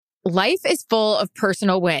Life is full of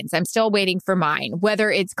personal wins. I'm still waiting for mine.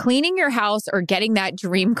 Whether it's cleaning your house or getting that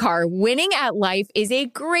dream car, winning at life is a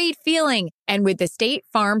great feeling. And with the State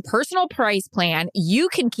Farm Personal Price Plan, you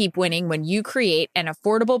can keep winning when you create an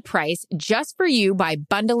affordable price just for you by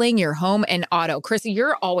bundling your home and auto. Krista,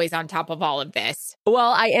 you're always on top of all of this.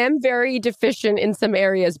 Well, I am very deficient in some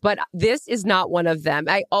areas, but this is not one of them.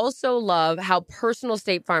 I also love how personal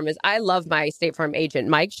State Farm is. I love my State Farm agent,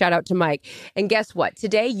 Mike. Shout out to Mike. And guess what?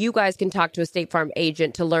 Today, you guys can talk to a State Farm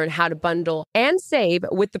agent to learn how to bundle and save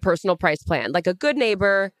with the Personal Price Plan. Like a good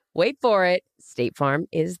neighbor, wait for it, State Farm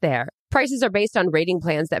is there. Prices are based on rating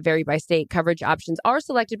plans that vary by state. Coverage options are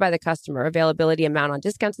selected by the customer. Availability, amount on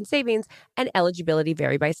discounts and savings, and eligibility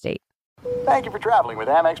vary by state. Thank you for traveling with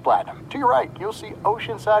Amex Platinum. To your right, you'll see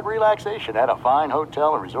oceanside relaxation at a fine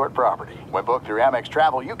hotel and resort property. When booked through Amex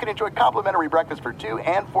Travel, you can enjoy complimentary breakfast for 2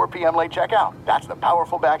 and 4 p.m. late checkout. That's the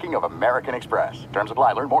powerful backing of American Express. Terms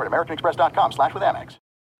apply. Learn more at americanexpress.com/withAmex.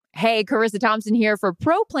 Hey, Carissa Thompson here for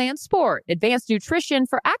Pro Plan Sport, advanced nutrition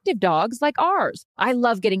for active dogs like ours. I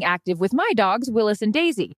love getting active with my dogs, Willis and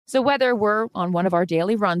Daisy. So whether we're on one of our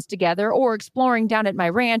daily runs together or exploring down at my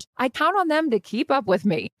ranch, I count on them to keep up with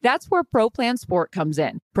me. That's where Pro Plan Sport comes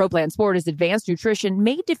in. Pro Plan Sport is advanced nutrition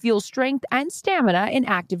made to fuel strength and stamina in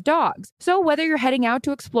active dogs. So whether you're heading out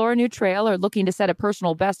to explore a new trail or looking to set a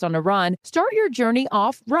personal best on a run, start your journey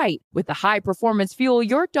off right with the high-performance fuel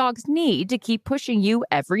your dogs need to keep pushing you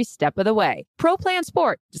every step of the way. Pro Plan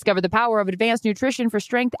Sport. Discover the power of advanced nutrition for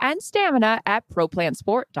strength and stamina at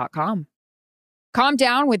ProPlansport.com. Calm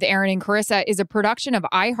Down with Aaron and Carissa is a production of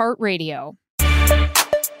iHeartRadio.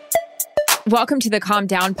 Welcome to the Calm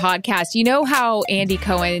Down podcast. You know how Andy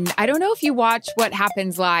Cohen, I don't know if you watch What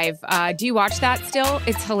Happens Live. Do you watch that still?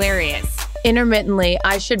 It's hilarious. Intermittently,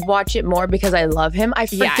 I should watch it more because I love him. I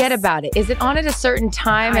forget about it. Is it on at a certain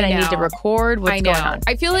time and I need to record? What's going on?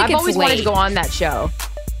 I feel like I've always wanted to go on that show.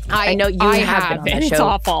 I know you have been on that show. It's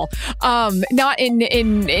awful. Not in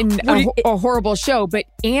a horrible show, but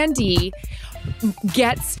Andy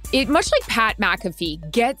gets it, much like Pat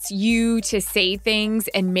McAfee, gets you to say things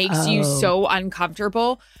and makes you so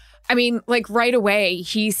uncomfortable. I mean, like right away,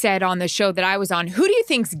 he said on the show that I was on, who do you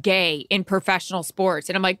think's gay in professional sports?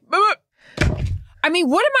 And I'm like, I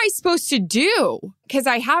mean, what am I supposed to do? Because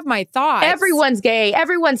I have my thoughts. Everyone's gay.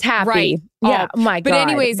 Everyone's happy. Right. Yeah. Oh my God. But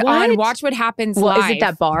anyways, on Watch What Happens Live. Is it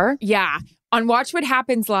that bar? Yeah. On Watch What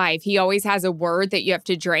Happens Live, he always has a word that you have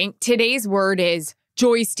to drink. Today's word is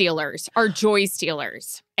joy stealers. Are joy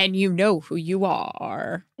stealers. And you know who you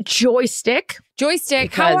are. Joystick.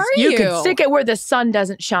 Joystick. How are you? You can stick it where the sun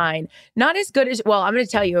doesn't shine. Not as good as, well, I'm going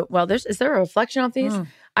to tell you, well, is there a reflection off these?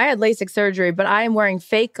 I had LASIK surgery, but I am wearing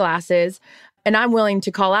fake glasses. And I'm willing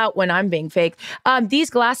to call out when I'm being fake.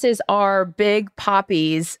 These glasses are Big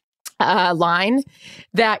Poppy's line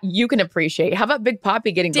that you can appreciate. How about Big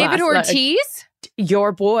Poppy getting glasses? David Ortiz?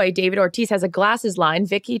 Your boy, David Ortiz, has a glasses line.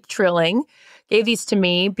 Vicky Trilling gave these to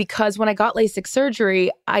me because when I got LASIK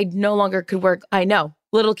surgery, I no longer could wear, I know,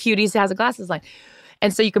 Little Cuties has a glasses line.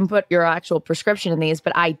 And so you can put your actual prescription in these,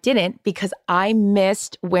 but I didn't because I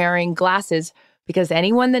missed wearing glasses. Because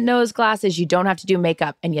anyone that knows glasses, you don't have to do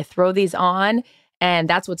makeup and you throw these on. And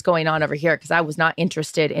that's what's going on over here because I was not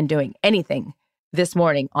interested in doing anything this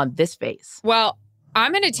morning on this face. Well,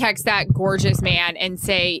 I'm going to text that gorgeous man and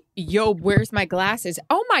say, yo, where's my glasses?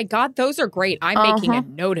 Oh my God, those are great. I'm making a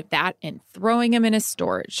note of that and throwing them in a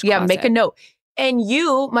storage closet. Yeah, make a note. And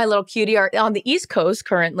you, my little cutie, are on the East Coast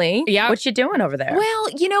currently. Yeah. What you doing over there? Well,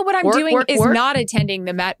 you know what I'm doing is not attending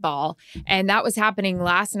the Met Ball. And that was happening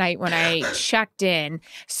last night when I checked in.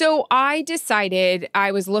 So I decided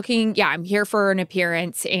I was looking, I'm here for an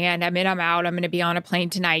appearance and I'm out. I'm going to be on a plane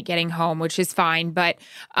tonight getting home, which is fine. But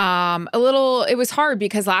it was hard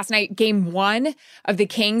because last night, game 1 of the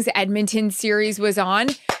Kings Edmonton series was on.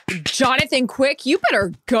 Jonathan Quick, you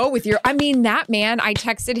better go with that man. I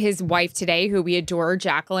texted his wife today, who we adore,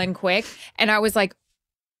 Jacqueline Quick, and I was like,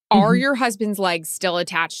 are your husband's legs still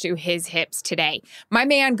attached to his hips today? My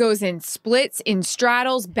man goes in splits, in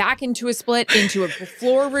straddles, back into a split, into a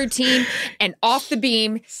floor routine, and off the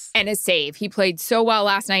beam, and a save. He played so well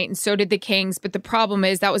last night, and so did the Kings, but the problem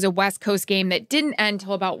is that was a West Coast game that didn't end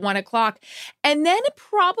till about 1 o'clock. And then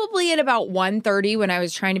probably at about 1:30 when I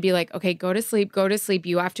was trying to be like, okay, go to sleep,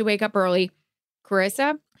 you have to wake up early.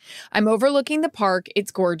 Carissa, I'm overlooking the park.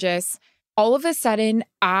 It's gorgeous. All of a sudden,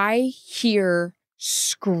 I hear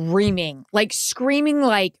screaming like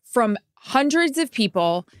from hundreds of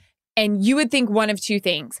people. And you would think one of two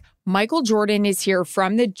things. Michael Jordan is here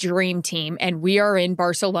from the Dream Team, and we are in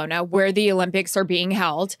Barcelona where the Olympics are being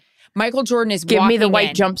held. Michael Jordan is Give me the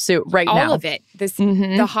white jumpsuit right now. All of it.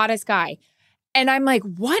 The hottest guy. And I'm like,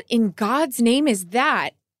 what in God's name is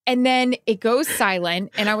that? And then it goes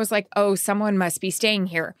silent. And I was like, oh, someone must be staying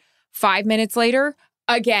here. 5 minutes later,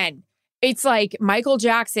 again, it's like Michael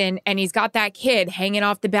Jackson and he's got that kid hanging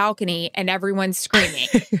off the balcony and everyone's screaming.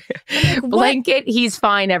 Like, Blanket, he's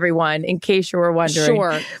fine, everyone, in case you were wondering.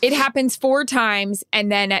 Sure. It happens 4 times.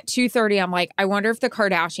 And then at 2:30, I'm like, I wonder if the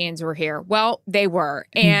Kardashians were here. Well, they were.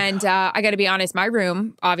 And I got to be honest, my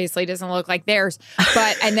room obviously doesn't look like theirs.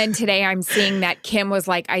 And then today I'm seeing that Kim was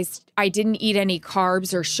like, I didn't eat any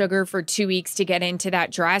carbs or sugar for 2 weeks to get into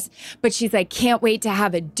that dress. But she's like, can't wait to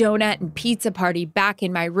have a donut and pizza party back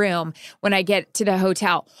in my room when I get to the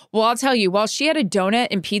hotel. Well, I'll tell you, while she had a donut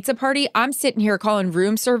and pizza party, I'm sitting here calling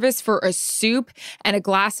room service for a soup and a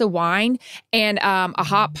glass of wine and a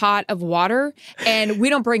hot pot of water. And we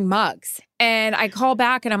don't bring mugs. And I call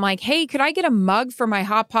back and I'm like, hey, could I get a mug for my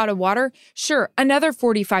hot pot of water? Sure. Another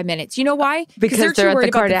 45 minutes. You know why? Because they're too worried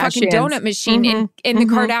about the fucking Kardashians. donut machine in the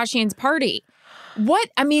Kardashians party. What?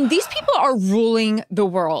 I mean, these people are ruling the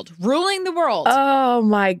world. Oh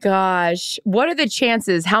my gosh. What are the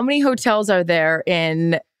chances? How many hotels are there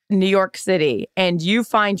in New York City? And you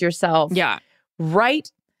find yourself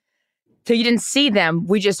right. So you didn't see them.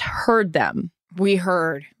 We just heard them. We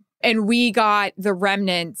heard. And we got the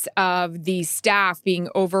remnants of the staff being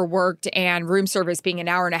overworked and room service being an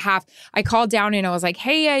hour and a half. I called down and I was like,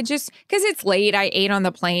 hey, because it's late, I ate on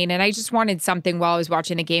the plane and I just wanted something while I was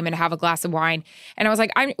watching a game and have a glass of wine. And I was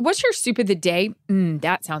like, what's your soup of the day?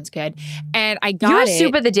 That sounds good. And I got You're a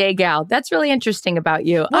soup of the day gal. That's really interesting about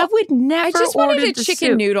you. Well, I would never I just wanted a chicken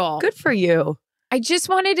soup. noodle. Good for you. I just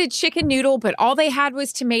wanted a chicken noodle, but all they had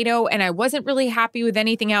was tomato and I wasn't really happy with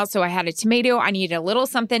anything else. So I had a tomato. I needed a little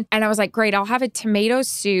something. And I was like, great, I'll have a tomato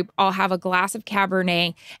soup. I'll have a glass of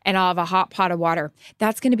Cabernet and I'll have a hot pot of water.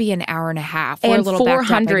 That's going to be an hour and a half. And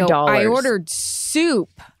 $400. I ordered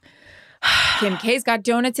soup. Kim K's got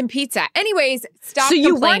donuts and pizza. Anyways, stop complaining. So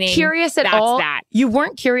you weren't curious at all? That. You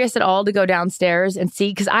weren't curious at all to go downstairs and see?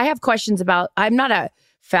 Because I have questions about, I'm not a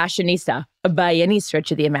fashionista by any stretch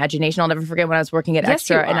of the imagination. I'll never forget when I was working at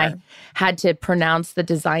Extra and I had to pronounce the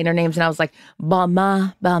designer names and I was like,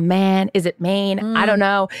 Balmain, is it Maine? I don't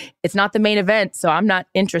know. It's not the main event, so I'm not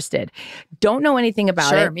interested. Don't know anything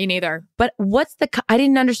about it. Sure, me neither. But I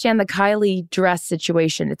didn't understand the Kylie dress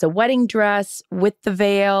situation. It's a wedding dress with the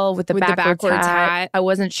veil, with the backwards hat. I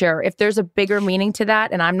wasn't sure. If there's a bigger meaning to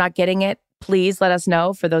that and I'm not getting it, please let us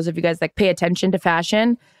know for those of you guys that pay attention to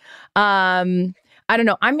fashion. I don't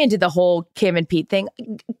know. I'm into the whole Kim and Pete thing.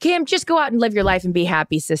 Kim, just go out and live your life and be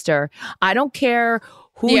happy, sister. I don't care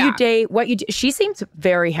who you date, what you do. She seems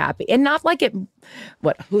very happy and not like it.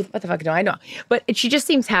 What the fuck do I know? But she just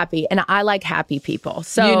seems happy. And I like happy people.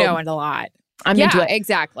 So you know it a lot. I'm into it.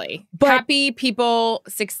 Exactly. But happy people.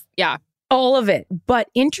 All of it. But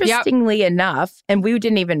interestingly enough, and we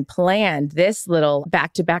didn't even plan this little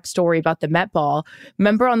back-to-back story about the Met Ball.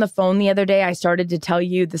 Remember on the phone the other day, I started to tell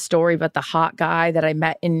you the story about the hot guy that I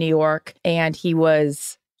met in New York. And he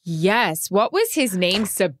was... Yes. What was his name?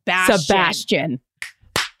 Sebastian.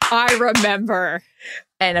 I remember.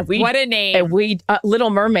 And what a name. And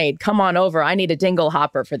Little Mermaid, come on over. I need a dingle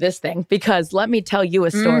hopper for this thing. Because let me tell you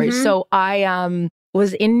a story. So I...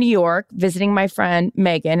 was in New York visiting my friend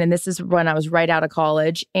Megan, and this is when I was right out of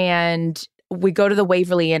college. And we go to the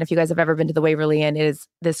Waverly Inn. If you guys have ever been to the Waverly Inn, it is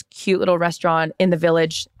this cute little restaurant in the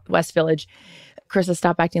Village, West Village. Carissa,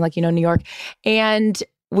 stop acting like you know New York. And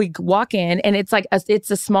we walk in, and it's like it's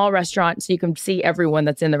a small restaurant, so you can see everyone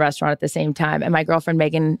that's in the restaurant at the same time. And my girlfriend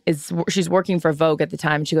Megan she's working for Vogue at the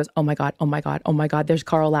time, and she goes, "Oh my god, oh my god, oh my god! There's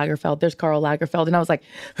Karl Lagerfeld." And I was like,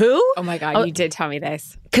 "Who?" Oh my god, you did tell me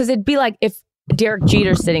this. Because it'd be like if Derek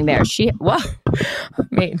Jeter's sitting there. I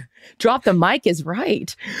mean, drop the mic is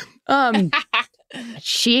right.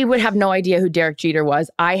 She would have no idea who Derek Jeter was.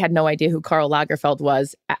 I had no idea who Karl Lagerfeld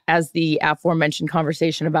was, as the aforementioned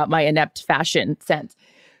conversation about my inept fashion sense.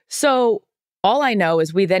 So all I know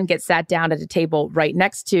is we then get sat down at a table right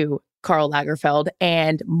next to Karl Lagerfeld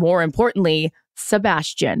and, more importantly,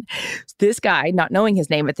 Sebastian. This guy, not knowing his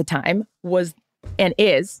name at the time, was and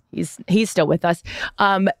he's still with us,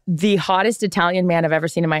 the hottest Italian man I've ever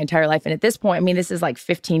seen in my entire life. And at this point, I mean, this is like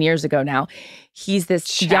 15 years ago now. He's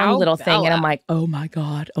this young little thing. And I'm like, oh my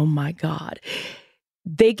God, oh my God.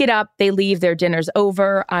 They get up, they leave, their dinner's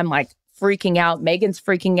over. I'm like freaking out. Megan's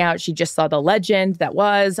freaking out. She just saw the legend that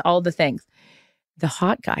was, all the things. The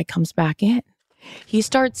hot guy comes back in. He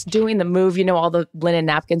starts doing the move, you know, all the linen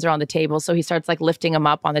napkins are on the table. So he starts like lifting them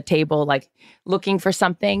up on the table, like looking for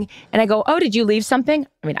something. And I go, oh, did you leave something?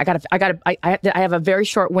 I mean, I have a very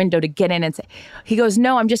short window to get in and say, he goes,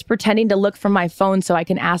 no, I'm just pretending to look for my phone so I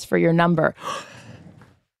can ask for your number.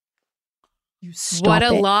 You stop What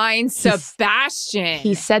a it. line, Sebastian.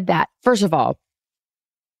 He said that. First of all,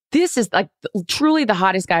 this is like truly the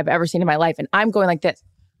hottest guy I've ever seen in my life. And I'm going like this.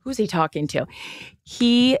 Who's he talking to?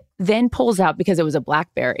 He then pulls out, because it was a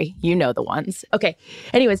BlackBerry. You know the ones. Okay.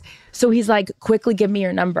 Anyways, so he's like, quickly give me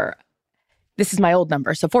your number. This is my old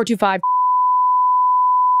number. So 425.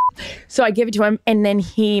 So I give it to him, and then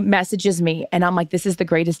he messages me, and I'm like, this is the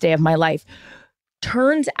greatest day of my life.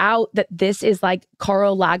 Turns out that this is like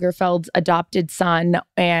Karl Lagerfeld's adopted son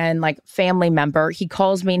and like family member. He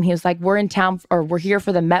calls me and he was like, we're in town, or we're here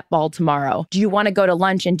for the Met Ball tomorrow. Do you want to go to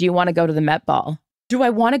lunch, and do you want to go to the Met Ball? Do I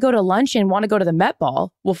want to go to lunch and want to go to the Met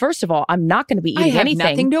Ball? Well, first of all, I'm not going to be eating anything.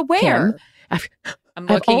 Nothing to wear. I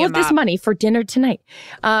have all of this money for dinner tonight.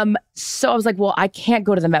 So I was like, well, I can't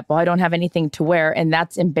go to the Met Ball. I don't have anything to wear. And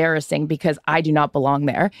that's embarrassing because I do not belong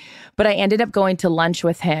there. But I ended up going to lunch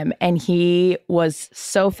with him, and he was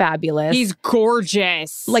so fabulous. He's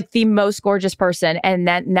gorgeous. Like the most gorgeous person. And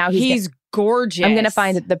then now he's gorgeous. I'm going to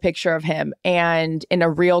find the picture of him, and in a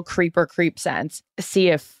real creep sense, see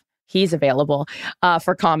if he's available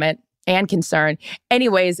for comment and concern.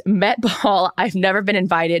 Anyways, Met Ball, I've never been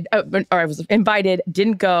invited, or I was invited,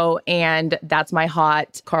 didn't go, and that's my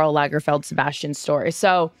hot Karl Lagerfeld Sebastian story.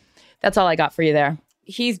 So that's all I got for you there.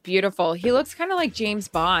 He's beautiful. He looks kind of like James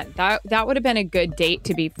Bond. That would have been a good date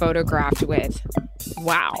to be photographed with.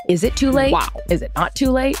 Wow. Is it too late? Wow. Is it not too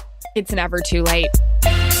late? It's never too late.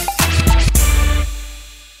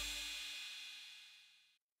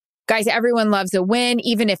 Guys, everyone loves a win,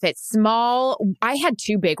 even if it's small. I had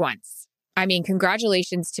 2 big ones. I mean,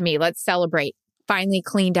 congratulations to me. Let's celebrate. Finally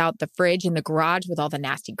cleaned out the fridge in the garage with all the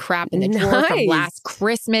nasty crap in the drawer from last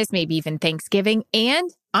Christmas, maybe even Thanksgiving. And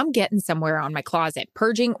I'm getting somewhere on my closet.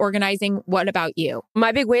 Purging, organizing. What about you?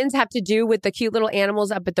 My big wins have to do with the cute little animals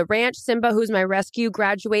up at the ranch. Simba, who's my rescue,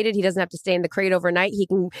 graduated. He doesn't have to stay in the crate overnight. He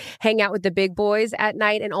can hang out with the big boys at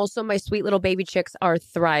night. And also my sweet little baby chicks are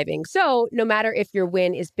thriving. So no matter if your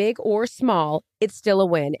win is big or small, it's still a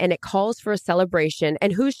win, and it calls for a celebration.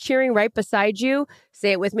 And who's cheering right beside you?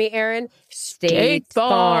 Say it with me, Aaron. State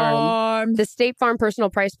Farm. The State Farm Personal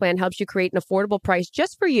Price Plan helps you create an affordable price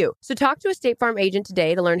just for you. So talk to a State Farm agent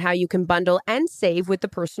today to learn how you can bundle and save with the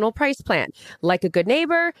Personal Price Plan. Like a good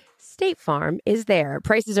neighbor, State Farm is there.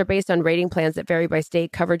 Prices are based on rating plans that vary by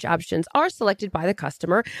state. Coverage options are selected by the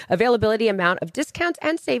customer. Availability, amount of discounts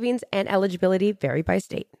and savings, and eligibility vary by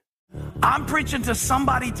state. I'm preaching to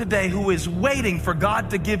somebody today who is waiting for God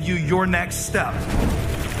to give you your next step.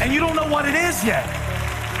 And you don't know what it is yet.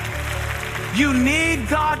 You need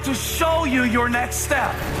God to show you your next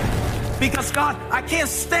step. Because God, I can't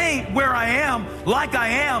stay where I am, like I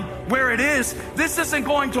am, where it is. This isn't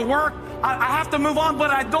going to work. I have to move on, but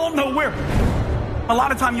I don't know where. A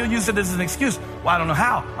lot of time you'll use it as an excuse. Well, I don't know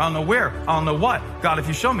how. I don't know where. I don't know what. God, if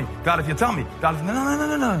you show me. God, if you tell me. God, if...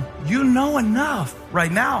 No. You know enough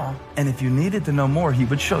right now. And if you needed to know more, he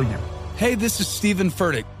would show you. Hey, this is Stephen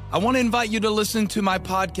Furtick. I want to invite you to listen to my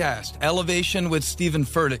podcast, Elevation with Stephen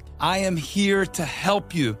Furtick. I am here to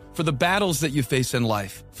help you for the battles that you face in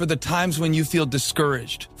life, for the times when you feel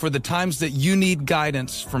discouraged, for the times that you need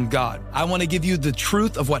guidance from God. I want to give you the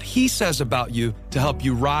truth of what he says about you to help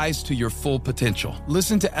you rise to your full potential.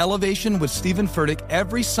 Listen to Elevation with Stephen Furtick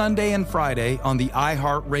every Sunday and Friday on the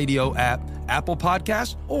iHeartRadio app, Apple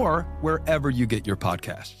Podcasts, or wherever you get your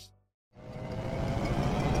podcasts.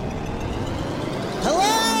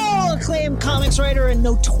 Hello, acclaimed comics writer and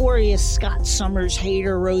notorious Scott Summers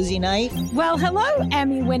hater, Rosie Knight. Well, hello,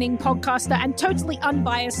 Emmy-winning podcaster and totally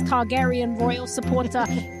unbiased Targaryen royal supporter,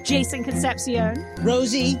 Jason Concepcion.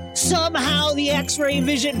 Rosie, somehow the X-Ray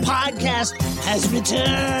Vision podcast has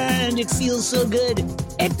returned. It feels so good.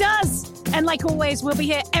 It does. And like always, we'll be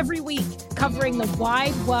here every week covering the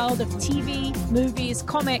wide world of TV, movies,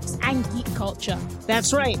 comics, and geek culture.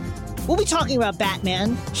 That's right. We'll be talking about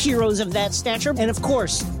Batman, heroes of that stature, and of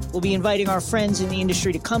course, we'll be inviting our friends in the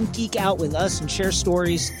industry to come geek out with us and share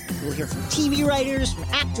stories. We'll hear from TV writers, from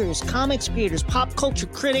actors, comics creators, pop culture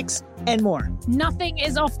critics, and more. Nothing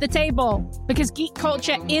is off the table because geek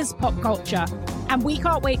culture is pop culture, and we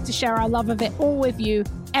can't wait to share our love of it all with you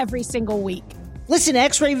every single week. Listen to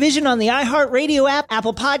X-Ray Vision on the iHeartRadio app,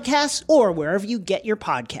 Apple Podcasts, or wherever you get your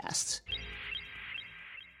podcasts.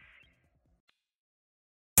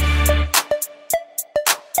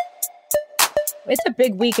 It's a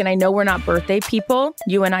big week, and I know we're not birthday people.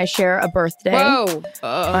 You and I share a birthday. Whoa.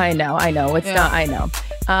 I know. It's not, I know.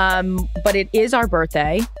 But it is our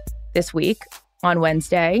birthday this week on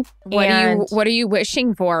Wednesday. What are you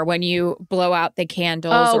wishing for when you blow out the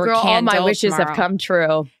candles? Oh, or girl, all my wishes tomorrow? have come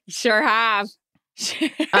true. Sure have.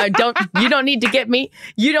 You don't need to get me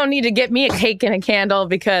a cake and a candle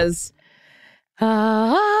because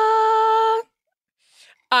I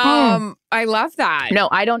love that. No,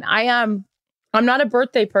 I don't. I'm not a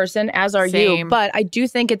birthday person, as are you, but I do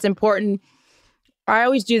think it's important. I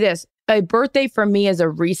always do this. A birthday for me is a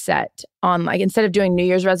reset on, like, instead of doing New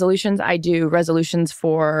Year's resolutions, I do resolutions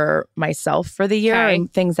for myself for the year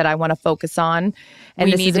and things that I want to focus on.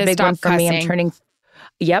 And this is a big one for me. I'm turning,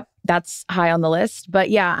 that's high on the list. But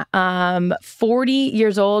yeah, 40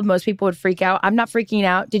 years old, most people would freak out. I'm not freaking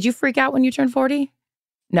out. Did you freak out when you turned 40?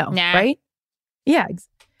 No, right? Yeah.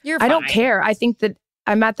 You're fine. I don't care. I think that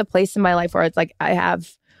I'm at the place in my life where it's like I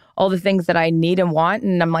have all the things that I need and want.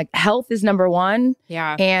 And I'm like, health is number one.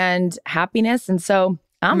 Yeah. And happiness. And so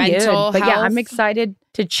I'm mental good. But health. yeah, I'm excited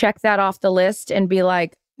to check that off the list and be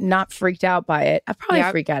like, not freaked out by it. I probably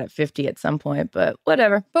freak out at 50 at some point, but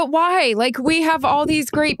whatever. But why? Like, we have all these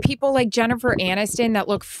great people like Jennifer Aniston that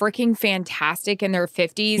look freaking fantastic in their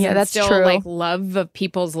 50s. Yeah, and that's still true. like love of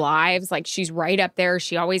people's lives. Like, she's right up there.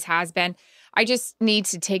 She always has been. I just need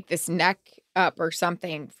to take this neck up or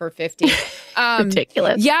something for 50.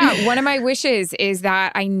 Ridiculous. Yeah. One of my wishes is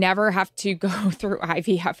that I never have to go through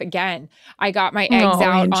IVF again. I got my eggs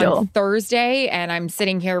out on Thursday, and I'm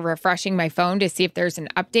sitting here refreshing my phone to see if there's an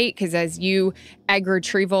update. Because as you egg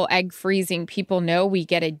retrieval, egg freezing people know, we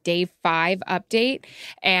get a day 5 update.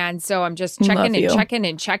 And so I'm just checking and checking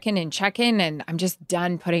and checking and checking. And I'm just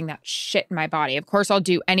done putting that shit in my body. Of course, I'll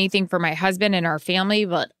do anything for my husband and our family,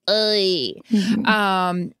 but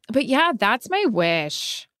but yeah, that's my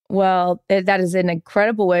wish. Well, that is an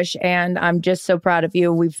incredible wish. And I'm just so proud of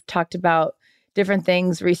you. We've talked about different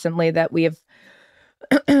things recently that we have,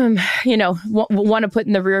 want to put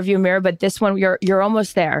in the rearview mirror. But this one, you're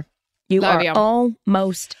almost there. You are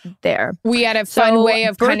almost there. We had a fun way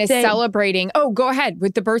of kind of celebrating. Oh, go ahead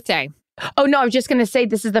with the birthday. Oh, no, I was just going to say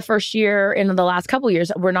this is the first year in the last couple of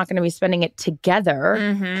years. We're not going to be spending it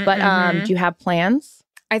together. But do you have plans?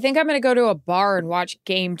 I think I'm going to go to a bar and watch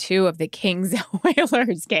game 2 of the Kings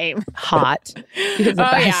Whalers game. Hot. You're the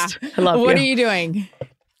best. Yeah. I love you. What are you doing?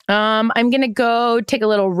 I'm going to go take a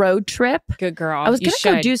little road trip. Good girl. I was going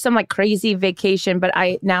to go do some like crazy vacation, but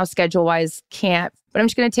I now schedule-wise can't. But I'm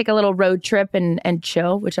just going to take a little road trip and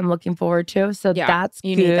chill, which I'm looking forward to. So that's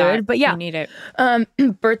good. Need that. But yeah. You need it.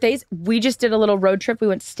 Birthdays. We just did a little road trip. We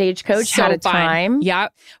went Stagecoach, had a time. Yeah.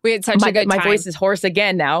 We had such a good time. My voice is hoarse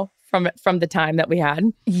again now. From the time that we had.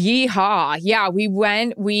 Yeehaw. Yeah, we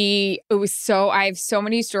went. I have so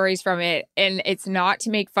many stories from it. And it's not to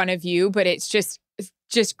make fun of you, but it's just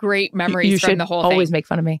great memories from the whole thing. You should always make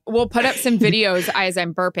fun of me. We'll put up some videos as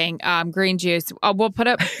I'm burping, green juice. We'll put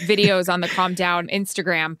up videos on the Calm Down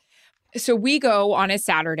Instagram. So we go on a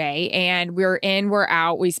Saturday and we're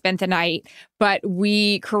out. We spent the night, but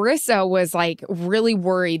Carissa was like really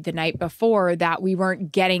worried the night before that we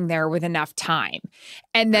weren't getting there with enough time.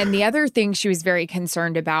 And then the other thing she was very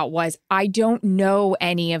concerned about was, I don't know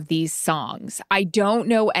any of these songs. I don't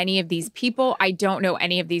know any of these people. I don't know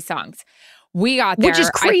any of these songs. We got there. Which is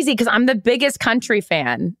crazy because I'm the biggest country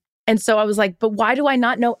fan. And so I was like, but why do I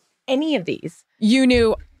not know any of these? You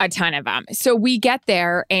knew a ton of them. So we get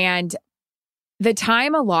there, and the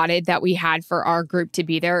time allotted that we had for our group to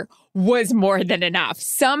be there was more than enough.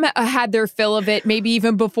 Some had their fill of it, maybe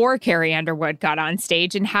even before Carrie Underwood got on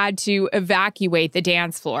stage and had to evacuate the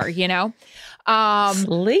dance floor,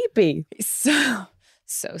 Sleepy.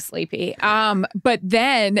 So sleepy. But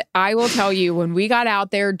then I will tell you, when we got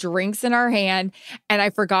out there, drinks in our hand, and I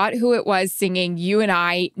forgot who it was singing, you and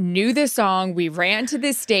I knew the song. We ran to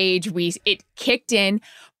the stage. It kicked in.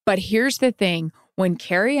 But here's the thing. When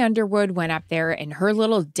Carrie Underwood went up there in her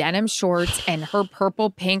little denim shorts and her purple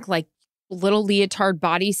pink, like little leotard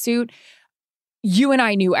bodysuit, you and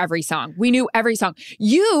I knew every song. We knew every song.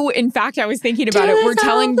 You, in fact, I was thinking about it. We're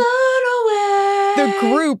telling the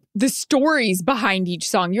group the stories behind each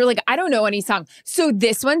song. You're like, I don't know any song. So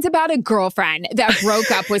this one's about a girlfriend that broke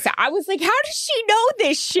up with. I was like, how does she know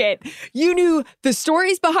this shit? You knew the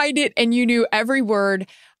stories behind it and you knew every word.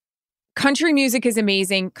 Country music is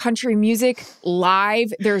amazing. Country music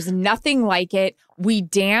live, there's nothing like it. We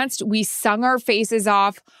danced, we sung our faces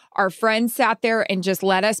off. Our friends sat there and just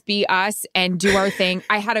let us be us and do our thing.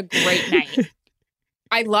 I had a great night.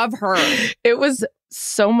 I love her. It was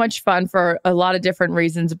so much fun for a lot of different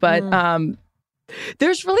reasons, but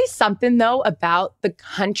there's really something though about the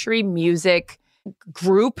country music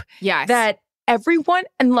group that everyone,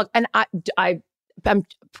 and look, and I'm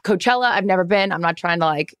Coachella, I've never been. I'm not trying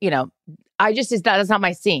to that is not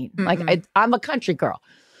my scene. Mm-hmm. Like I'm a country girl.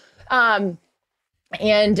 And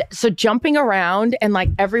so jumping around and like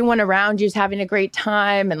everyone around you is having a great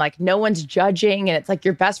time and like no one's judging and it's like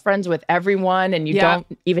you're best friends with everyone and you don't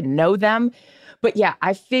even know them. But yeah,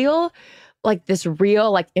 I feel like this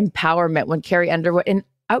real like empowerment when Carrie Underwood and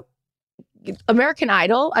American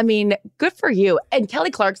Idol. I mean, good for you. And Kelly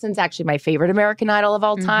Clarkson's actually my favorite American Idol of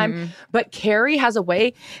all time. But Carrie has a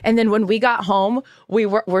way. And then when we got home,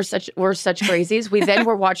 we're such crazies. We then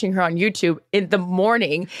were watching her on YouTube in the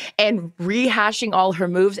morning and rehashing all her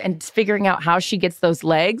moves and figuring out how she gets those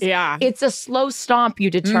legs. Yeah, it's a slow stomp. You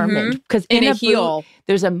determined because in a heel,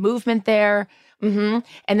 there's a movement there. And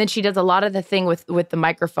then she does a lot of the thing with the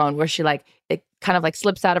microphone where she like it kind of like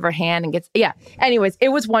slips out of her hand and gets anyways, it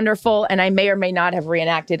was wonderful, and I may or may not have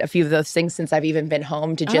reenacted a few of those things since I've even been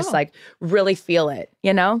home to just like really feel it,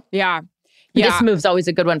 you know? Yeah. This move's always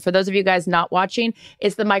a good one. For those of you guys not watching,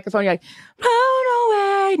 it's the microphone. You're like, blown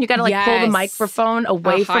away. And you got to like pull the microphone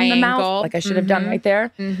away from the mouth. Like I should have done right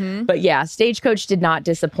there. But yeah, Stagecoach did not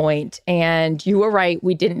disappoint. And you were right.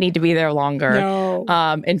 We didn't need to be there longer. No.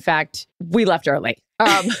 In fact, we left early.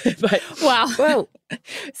 But well,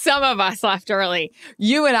 some of us left early.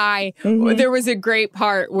 You and I, there was a great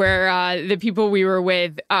part where the people we were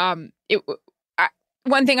with,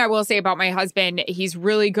 one thing I will say about my husband, he's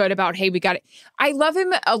really good about, hey, we got it. I love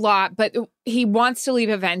him a lot, but he wants to leave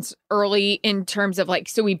events early in terms of like,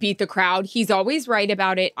 so we beat the crowd. He's always right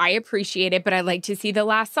about it. I appreciate it, but I like to see the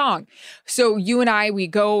last song. So you and I, we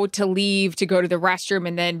go to leave to go to the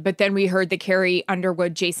restroom, but then we heard the Carrie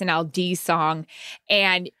Underwood, Jason Aldean song,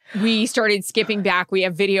 and we started skipping back. We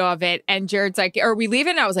have video of it, and Jared's like, "Are we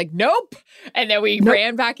leaving?" I was like, "Nope." And then we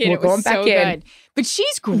ran back in. It was so good. But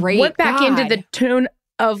she's great. Went back into the tune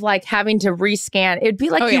of like having to rescan. It'd be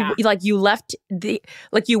like you left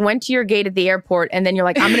you went to your gate at the airport and then you're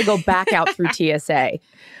like, I'm going to go back out through TSA.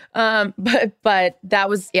 But that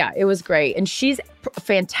was, it was great. And she's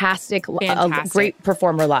fantastic. A great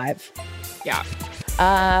performer live. Yeah.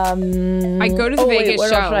 I go to the Vegas what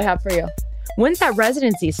show. What else should I have for you? When's that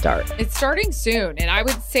residency start? It's starting soon. And I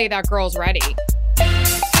would say that girl's ready.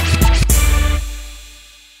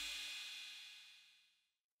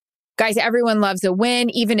 Guys, everyone loves a win,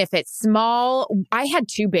 even if it's small. I had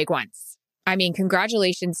 2 big ones. I mean,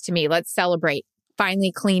 congratulations to me. Let's celebrate.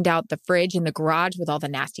 Finally cleaned out the fridge in the garage with all the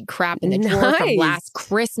nasty crap in the drawer from last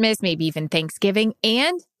Christmas, maybe even Thanksgiving.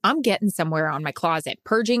 And I'm getting somewhere on my closet.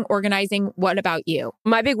 Purging, organizing. What about you?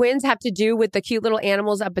 My big wins have to do with the cute little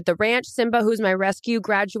animals up at the ranch. Simba, who's my rescue,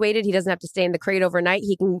 graduated. He doesn't have to stay in the crate overnight.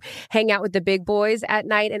 He can hang out with the big boys at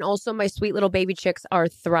night. And also my sweet little baby chicks are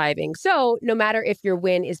thriving. So no matter if your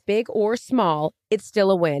win is big or small, it's still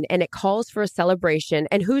a win. And it calls for a celebration.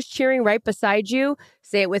 And who's cheering right beside you?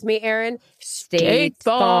 Say it with me, Aaron. State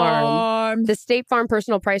Farm. The State Farm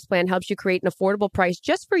Personal Price Plan helps you create an affordable price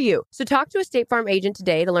just for you. So talk to a State Farm agent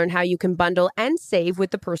today to learn how you can bundle and save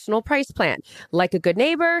with the Personal Price Plan. Like a good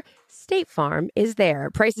neighbor, State Farm is there.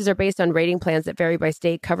 Prices are based on rating plans that vary by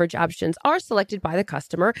state. Coverage options are selected by the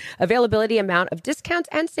customer. Availability, amount of discounts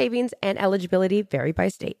and savings, and eligibility vary by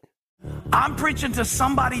state. I'm preaching to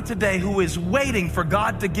somebody today who is waiting for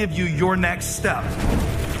God to give you your next step.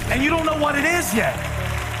 And you don't know what it is yet.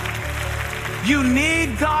 You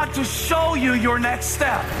need God to show you your next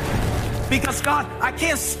step. Because God, I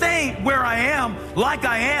can't stay where I am, like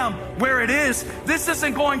I am, where it is. This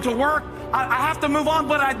isn't going to work. I have to move on,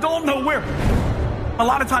 but I don't know where. A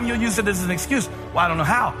lot of time you'll use it as an excuse. Well, I don't know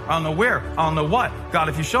how. I don't know where. I don't know what. God,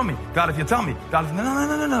 if you show me. God, if you tell me. God, if...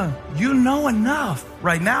 No. You know enough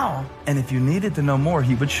right now. And if you needed to know more,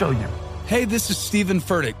 he would show you. Hey, this is Stephen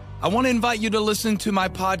Furtick. I want to invite you to listen to my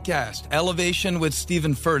podcast, Elevation with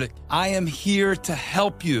Stephen Furtick. I am here to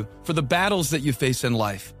help you for the battles that you face in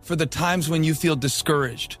life, for the times when you feel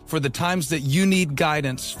discouraged, for the times that you need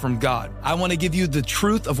guidance from God. I want to give you the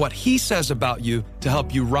truth of what he says about you to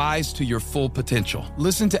help you rise to your full potential.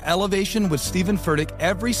 Listen to Elevation with Stephen Furtick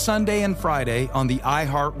every Sunday and Friday on the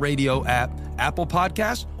iHeartRadio app, Apple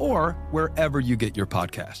Podcasts, or wherever you get your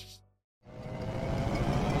podcasts.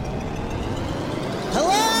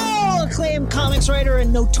 Hello, acclaimed comics writer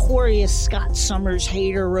and notorious Scott Summers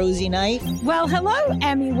hater, Rosie Knight. Well, hello,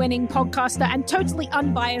 Emmy-winning podcaster and totally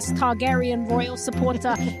unbiased Targaryen royal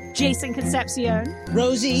supporter, Jason Concepcion.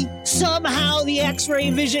 Rosie, somehow the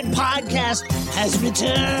X-Ray Vision podcast has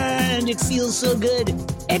returned. It feels so good.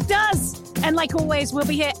 It does. And like always, we'll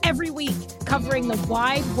be here every week covering the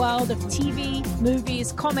wide world of TV,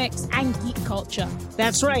 movies, comics, and geek culture.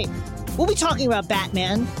 That's right. We'll be talking about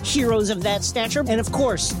Batman, heroes of that stature, and of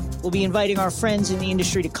course, we'll be inviting our friends in the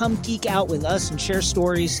industry to come geek out with us and share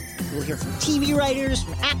stories. We'll hear from TV writers,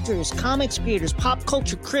 from actors, comics creators, pop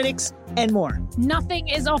culture critics, and more. Nothing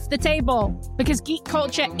is off the table because geek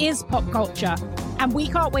culture is pop culture, and we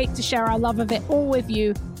can't wait to share our love of it all with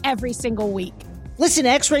you every single week. Listen to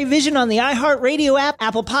X-Ray Vision on the iHeartRadio app,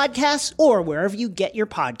 Apple Podcasts, or wherever you get your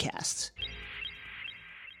podcasts.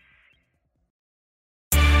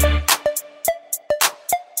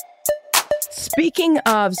 Speaking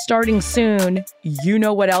of starting soon, you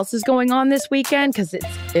know what else is going on this weekend? Because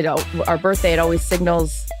our birthday, it always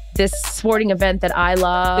signals this sporting event that I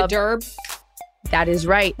love. The Derb. That is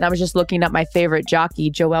right. And I was just looking up my favorite jockey,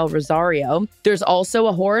 Joel Rosario. There's also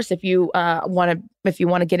a horse, if you want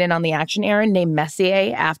to get in on the action, Aaron, named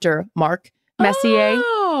Messier after Mark Messier.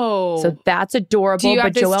 Oh. So that's adorable. Do you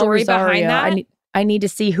have the Joel story Rosario, behind that? I need to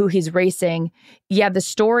see who he's racing. Yeah, the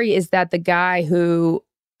story is that the guy who,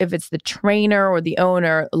 if it's the trainer or the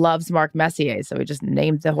owner, loves Mark Messier. So he just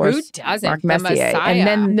named the horse Who doesn't? Mark The Messier. Messiah. And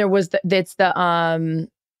then there was the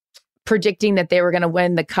predicting that they were going to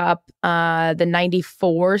win the cup, the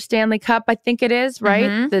 94 Stanley Cup, I think it is,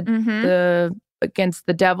 right? The against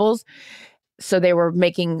the Devils. So they were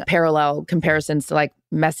making parallel comparisons to like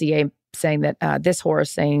Messier saying that his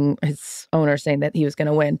owner saying that he was going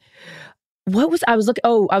to win. I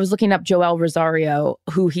was looking up Joel Rosario,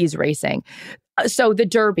 who he's racing. So the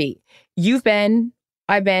Derby,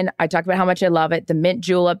 I talked about how much I love it. The mint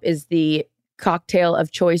julep is the cocktail of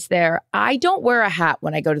choice there. I don't wear a hat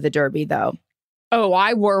when I go to the Derby, though. Oh,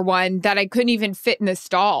 I wore one that I couldn't even fit in the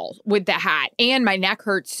stall with the hat. And my neck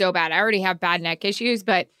hurts so bad. I already have bad neck issues,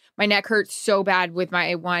 but my neck hurts so bad with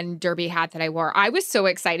my one Derby hat that I wore. I was so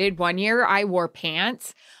excited. One year I wore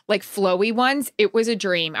pants, like flowy ones. It was a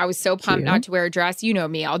dream. I was so pumped not to wear a dress. You know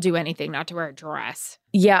me. I'll do anything not to wear a dress.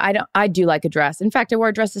 Yeah, I do like a dress. In fact, I wore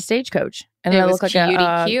a dress to Stagecoach. And it I was look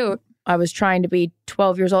like cute. I was trying to be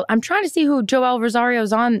 12 years old. I'm trying to see who Joel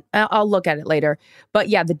Rosario's on. I'll look at it later. But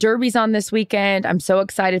yeah, the Derby's on this weekend. I'm so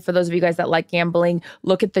excited for those of you guys that like gambling.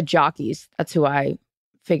 Look at the jockeys. That's who I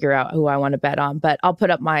figure out who I want to bet on. But I'll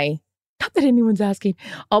put up not that anyone's asking,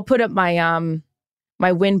 I'll put up my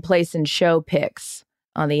my win, place, and show picks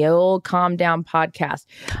on the old Calm Down podcast.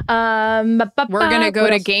 We're going to go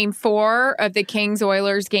to game 4 of the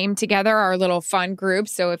Kings-Oilers game together, our little fun group.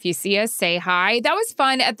 So if you see us, say hi. That was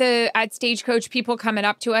fun at Stagecoach, people coming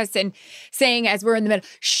up to us and saying as we're in the middle,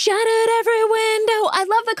 "Shut it every window. I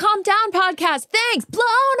love the Calm Down podcast. Thanks.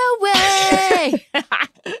 Blown away."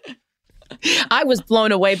 I was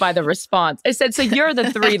blown away by the response. I said, "So you're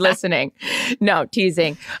the 3 listening?" No,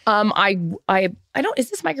 teasing. I don't. Is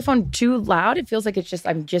this microphone too loud? It feels like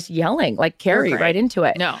I'm just yelling like Carrie right into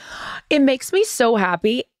it. No, it makes me so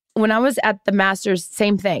happy. When I was at the Masters,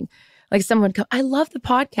 same thing. Like someone would come, "I love the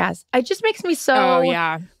podcast." It just makes me so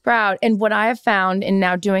proud. And what I have found in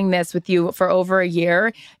now doing this with you for over a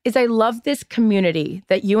year is I love this community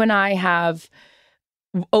that you and I have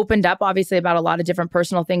opened up, obviously, about a lot of different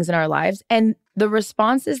personal things in our lives. And the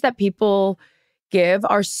responses that people give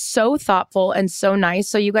are so thoughtful and so nice.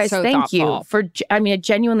 So you guys, thank you for, it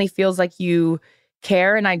genuinely feels like you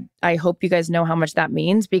care. And I hope you guys know how much that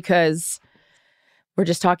means, because we're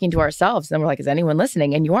just talking to ourselves. And we're like, is anyone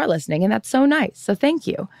listening? And you are listening. And that's so nice. So thank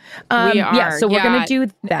you. We are. Yeah, so we're going to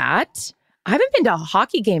do that. I haven't been to a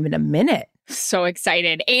hockey game in a minute. So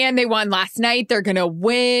excited. And they won last night. They're going to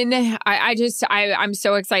win. I'm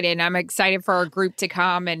so excited. I'm excited for our group to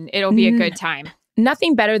come, and it'll be a good time.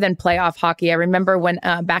 Nothing better than playoff hockey. I remember when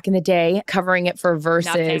back in the day covering it for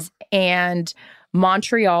Versus, and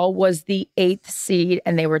Montreal was the 8th seed,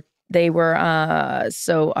 and they were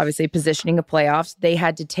so obviously positioning the playoffs. They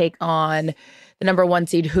had to take on the number 1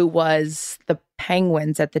 seed, who was the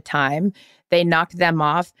Penguins at the time. They knocked them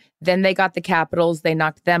off. Then they got the Capitals. They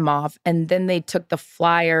knocked them off. And then they took the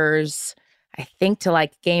Flyers, I think, to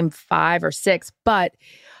like game 5 or 6. But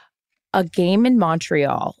a game in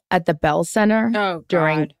Montreal at the Bell Center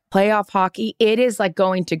during playoff hockey, it is like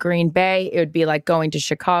going to Green Bay. It would be like going to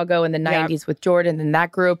Chicago in the 90s with Jordan and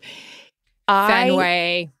that group.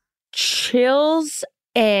 Fenway. Chills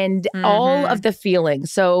and all of the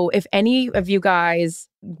feelings. So if any of you guys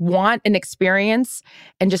want an experience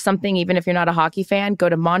and just something, even if you're not a hockey fan, go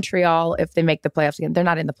to Montreal if they make the playoffs again. They're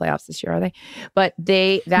not in the playoffs this year, are they? But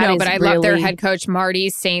I love their head coach, Marty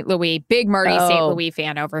St. Louis. Big Marty St. Louis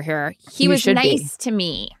fan over here. He was nice to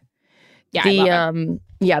me. Yeah,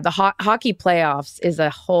 the hockey playoffs is a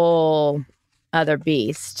whole other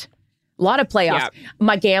beast. A lot of playoffs. Yep.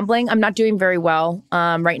 My gambling, I'm not doing very well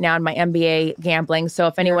right now in my NBA gambling. So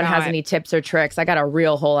if anyone has any tips or tricks, I got a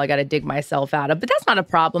real hole I got to dig myself out of. But that's not a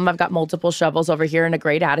problem. I've got multiple shovels over here and a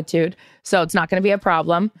great attitude. So it's not going to be a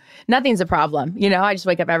problem. Nothing's a problem. I just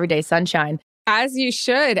wake up every day sunshine. As you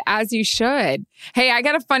should. Hey, I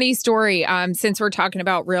got a funny story since we're talking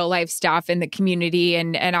about real life stuff in the community,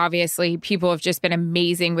 and obviously people have just been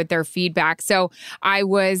amazing with their feedback. So I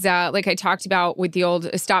was, like I talked about with the old,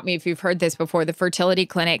 stop me if you've heard this before, the fertility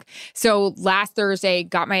clinic. So last Thursday,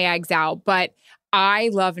 got my eggs out, but I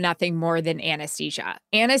love nothing more than anesthesia.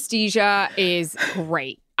 Anesthesia is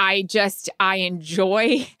great. I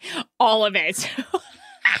enjoy all of it.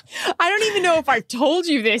 I don't even know if I've told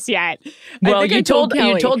you this yet. Well, you told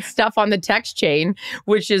stuff on the text chain,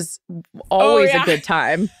 which is always a good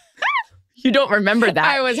time. You don't remember that.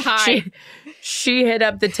 I was high. She hit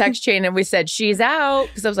up the text chain and we said, she's out.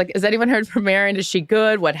 Because I was like, has anyone heard from Erin? Is she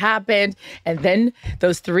good? What happened? And then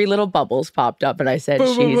those 3 little bubbles popped up and I said,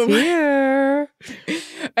 she's here.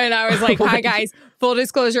 And I was like, hi guys, full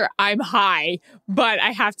disclosure, I'm high, but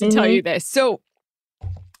I have to tell you this. So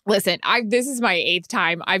listen, this is my 8th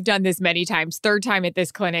time. I've done this many times. 3rd time at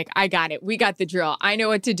this clinic. I got it. We got the drill. I know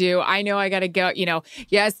what to do. I know I got to go.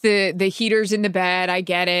 Yes, the heater's in the bed. I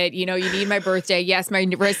get it. You need my birthday. Yes,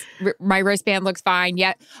 my wristband looks fine.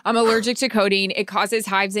 Yet I'm allergic to codeine. It causes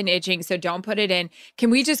hives and itching. So don't put it in. Can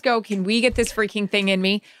we just go? Can we get this freaking thing in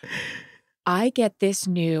me? I get this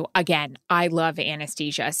new, again, I love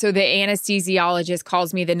anesthesia. So the anesthesiologist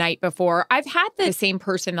calls me the night before. I've had the same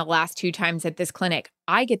person the last 2 times at this clinic.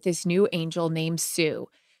 I get this new angel named Sue.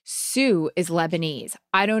 Sue is Lebanese.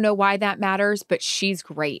 I don't know why that matters, but she's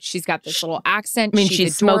great. She's got this little accent.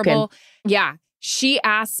 She's adorable. Smoking. Yeah. She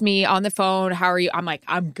asked me on the phone, how are you? I'm like,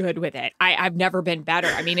 I'm good with it. I've never been better.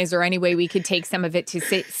 I mean, is there any way we could take some of it to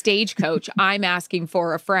Stagecoach? I'm asking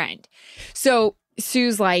for a friend. So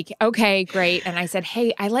Sue's like, okay, great. And I said,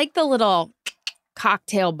 hey, I like the little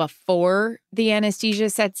cocktail before the anesthesia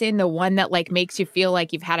sets in, the one that like makes you feel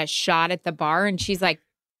like you've had a shot at the bar. And she's like,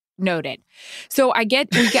 noted. So I get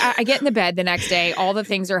in the bed the next day. All the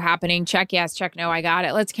things are happening. Check yes, check no. I got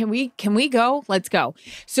it. Can we go? Let's go.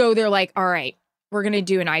 So they're like, all right, we're going to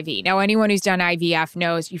do an IV. Now, anyone who's done IVF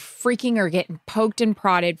knows you freaking are getting poked and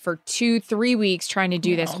prodded for 2-3 weeks trying to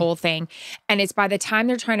do this whole thing. And it's by the time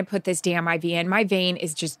they're trying to put this damn IV in, my vein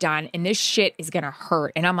is just done and this shit is going to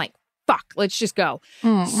hurt. And I'm like, fuck, let's just go.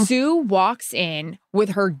 Sue walks in with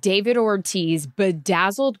her David Ortiz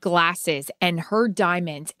bedazzled glasses and her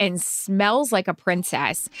diamonds and smells like a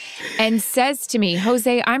princess and says to me,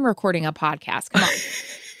 Jose, I'm recording a podcast. Come on.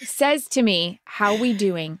 Says to me, how we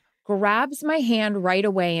doing? Grabs my hand right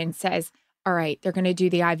away and says, all right, they're going to do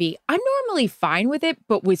the IV. I'm normally fine with it,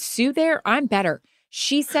 but with Sue there, I'm better.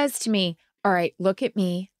 She says to me, all right, look at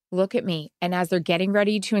me. And as they're getting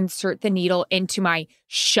ready to insert the needle into my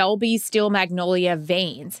Shelby Steel Magnolia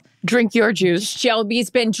veins. Drink your juice. Shelby's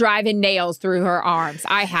been driving nails through her arms.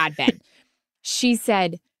 I had been. She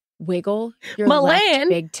said, wiggle your left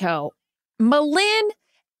big toe. Malin.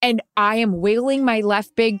 And I am wiggling my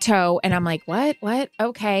left big toe. And I'm like, what?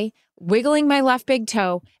 Okay. Wiggling my left big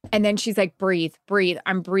toe. And then she's like, breathe.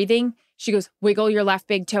 I'm breathing. She goes, wiggle your left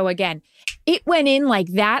big toe again. It went in like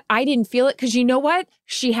that. I didn't feel it because you know what?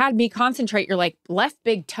 She had me concentrate. You're like, left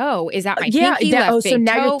big toe is at my pinky, left big so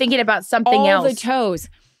now toe, you're thinking about something else. All the toes.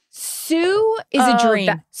 Sue is a dream.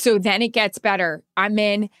 So then it gets better. I'm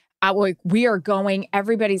in. We are going.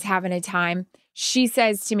 Everybody's having a time. She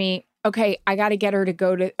says to me, okay, I got to get her to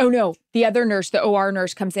go to, oh no, the other nurse, the OR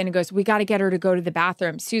nurse comes in and goes, we got to get her to go to the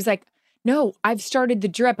bathroom. Sue's like, no, I've started the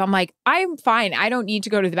drip. I'm like, I'm fine. I don't need to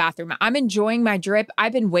go to the bathroom. I'm enjoying my drip.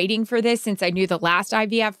 I've been waiting for this since I knew the last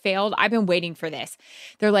IVF failed. I've been waiting for this.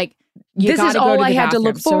 They're like, this is all I had to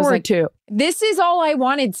look forward to. This is all I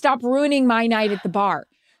wanted. Stop ruining my night at the bar.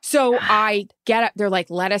 So I get up. They're like,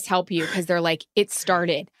 let us help you. Because they're like, it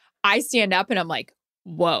started. I stand up and I'm like,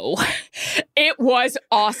 whoa, it was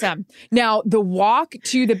awesome. Now, the walk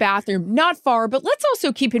to the bathroom, not far, but let's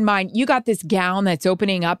also keep in mind, you got this gown that's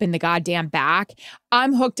opening up in the goddamn back.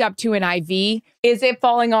 I'm hooked up to an IV. Is it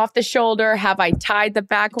falling off the shoulder? Have I tied the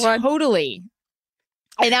back one? Totally.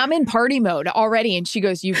 And I'm in party mode already. And she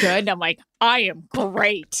goes, you good? And I'm like, I am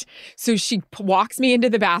great. So she walks me into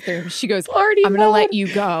the bathroom. She goes, I'm going to let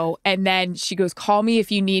you go. And then she goes, call me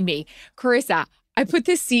if you need me. Carissa, I put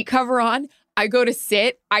this seat cover on. I go to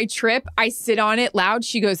sit, I trip, I sit on it loud.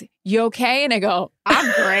 She goes, you okay? And I go,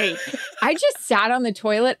 I'm great. I just sat on the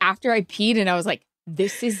toilet after I peed and I was like,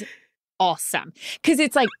 this is awesome. Because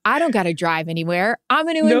it's like, I don't got to drive anywhere. I'm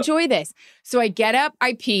going to enjoy this. So I get up,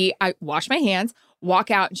 I pee, I wash my hands,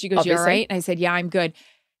 walk out. And she goes, you all right? And I said, yeah, I'm good.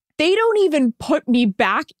 They don't even put me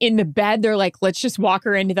back in the bed. They're like, let's just walk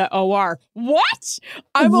her into the OR. What?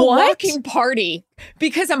 I'm a walking party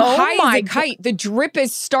because I'm high as a kite. The drip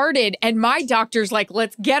has started and my doctor's like,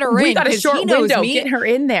 let's get her in. We got a short window. Get her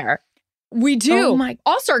in there. We do.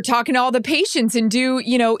 I'll start talking to all the patients and do,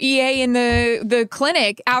 EA in the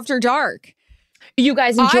clinic after dark. You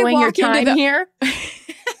guys enjoying your time here?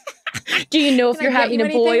 Do you know if you're having a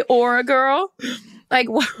boy or a girl? Like,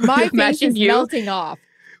 my face is melting off.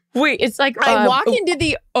 Wait, it's like I walk into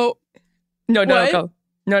the go. No. Tell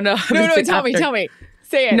me.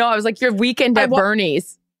 Say it. No, I was like your weekend at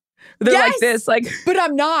Bernie's. They're like this, like. But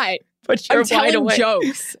I'm not. But you're I'm telling awake.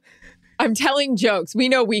 jokes. I'm telling jokes. We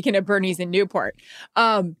know Weekend at Bernie's in Newport.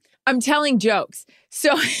 I'm telling jokes.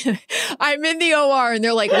 So I'm in the OR and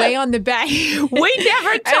they're like, lay on the bed. We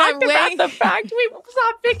never talked about the fact we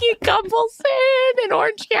saw Vicky Gumbelson in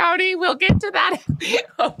Orange County. We'll get to that.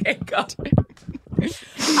 Okay, go.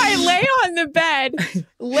 I lay on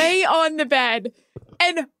the bed,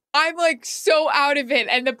 and I'm like so out of it,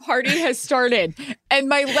 and the party has started, and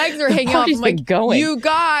my legs are hanging off. I'm like, you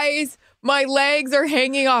guys, my legs are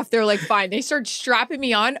hanging off. They're like, fine. They start strapping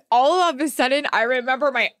me on. All of a sudden, I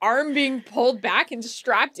remember my arm being pulled back and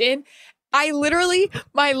strapped in. My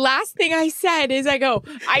last thing I said is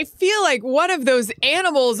I feel like one of those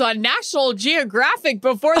animals on National Geographic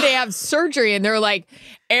before they have surgery. And they're like,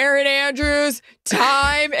 Erin Andrews,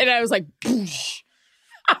 time. And I was like,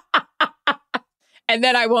 and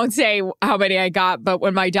then I won't say how many I got, but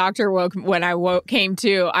when my doctor came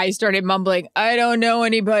to, I started mumbling, I don't know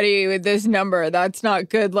anybody with this number. That's not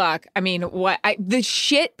good luck. I mean, the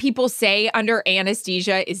shit people say under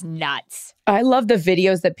anesthesia is nuts. I love the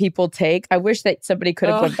videos that people take. I wish that somebody could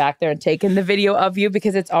have went back there and taken the video of you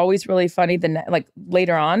because it's always really funny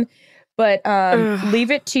later on. But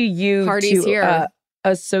leave it to you to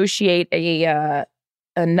associate a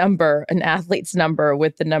number, an athlete's number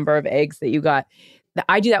with the number of eggs that you got.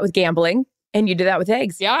 I do that with gambling and you do that with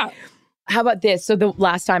eggs. Yeah. How about this? So the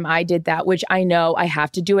last time I did that, which I know I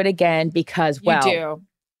have to do it again because,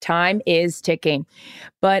 time is ticking.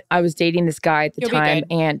 But I was dating this guy at the time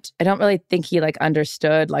and I don't really think he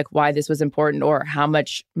understood why this was important or how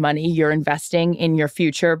much money you're investing in your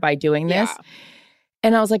future by doing this. Yeah.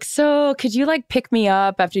 And I was like, so could you pick me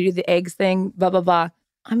up after you do the eggs thing, blah, blah, blah.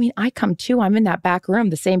 I mean, I come too. I'm in that back room,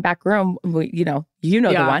 the same back room, the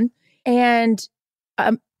one. And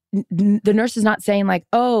the nurse is not saying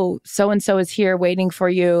oh, so-and-so is here waiting for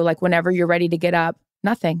you, whenever you're ready to get up.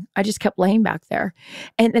 Nothing. I just kept laying back there.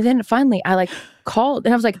 And then finally I called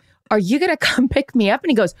and I was like, are you going to come pick me up? And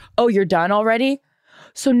he goes, oh, you're done already?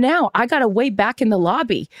 So now I got to wait back in the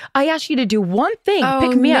lobby. I asked you to do one thing,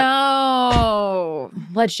 pick me up.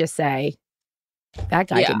 Let's just say that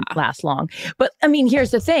guy didn't last long. But I mean, here's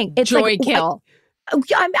the thing. It's joy kill.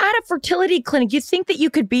 I'm at a fertility clinic. You think that you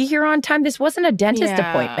could be here on time? This wasn't a dentist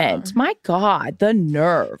appointment. My God, the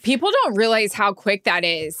nerve. People don't realize how quick that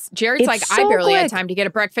is. Jared's I barely had time to get a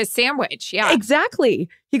breakfast sandwich. Yeah, exactly.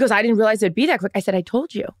 He goes, I didn't realize it'd be that quick. I said, I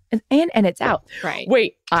told you. And it's out. Right.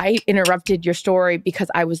 Wait, I interrupted your story because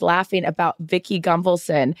I was laughing about Vicky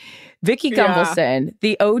Gumbelson. Vicky Gumbelson,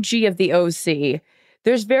 the OG of the OC.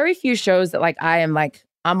 There's very few shows that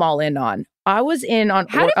I'm all in on. I was in on...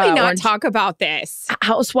 How did we not talk about this?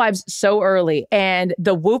 Housewives so early and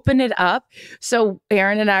the whooping it up. So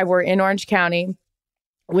Erin and I were in Orange County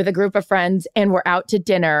with a group of friends and we're out to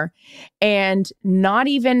dinner. And not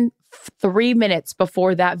even 3 minutes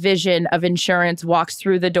before that vision of insurance walks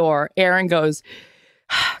through the door, Erin goes,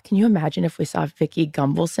 can you imagine if we saw Vicky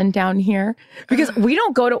Gumbelson down here? Because we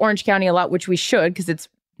don't go to Orange County a lot, which we should because it's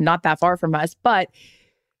not that far from us. But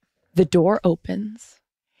the door opens.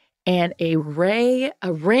 And a ring,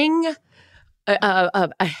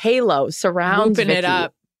 a halo surrounds Vicky. It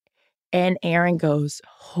up. And Erin goes,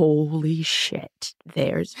 holy shit,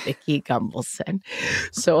 there's Vicky Gumbelson.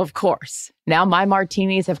 So, of course, now my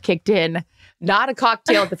martinis have kicked in. Not a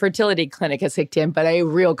cocktail at the fertility clinic has kicked in, but a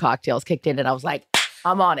real cocktail has kicked in. And I was like,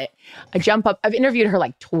 I'm on it. I jump up. I've interviewed her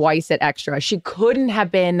twice at Extra. She couldn't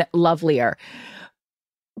have been lovelier.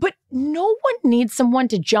 But no one needs someone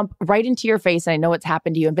to jump right into your face. And I know it's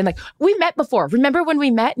happened to you and been like, we met before. Remember when we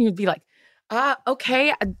met? And you'd be like,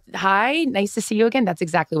 okay, hi, nice to see you again. That's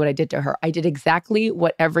exactly what I did to her. I did exactly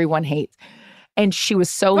what everyone hates. And she was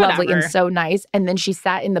so lovely and so nice. And then she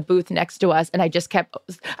sat in the booth next to us. And I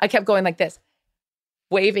kept going like this,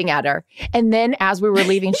 waving at her. And then as we were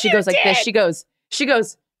leaving, she goes like this. She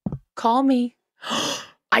goes, call me.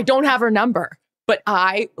 I don't have her number. But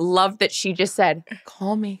I love that she just said,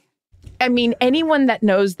 call me. I mean, anyone that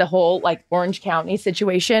knows the whole Orange County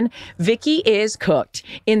situation, Vicky is cooked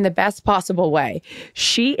in the best possible way.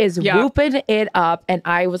 She is whooping it up. And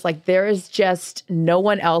I was like, there is just no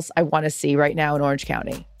one else I want to see right now in Orange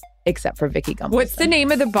County except for Vicky Gumbelson. What's the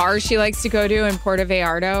name of the bar she likes to go to in Puerto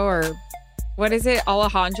Vallarta or... What is it?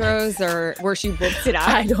 Alejandro's or where she whoops it up?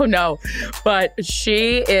 I don't know. But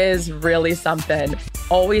she is really something.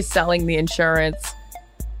 Always selling the insurance.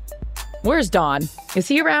 Where's Don? Is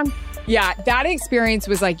he around? Yeah, that experience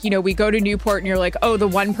was we go to Newport and you're like, oh, the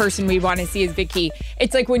one person we want to see is Vicky.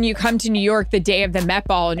 It's like when you come to New York the day of the Met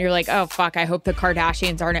Ball and you're like, oh, fuck, I hope the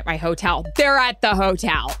Kardashians aren't at my hotel. They're at the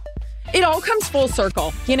hotel. it all comes full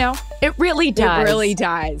circle, you know? It really does. It really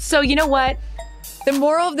does. So you know what? The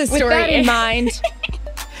moral of the story. With that in mind,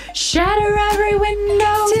 shatter every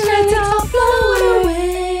window till it's all blown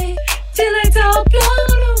away. Till it's all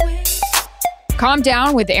blown away. Calm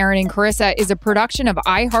Down with Aaron and Carissa is a production of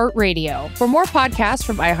iHeartRadio. For more podcasts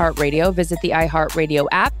from iHeartRadio, visit the iHeartRadio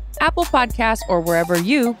app, Apple Podcasts, or wherever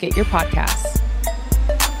you get your podcasts.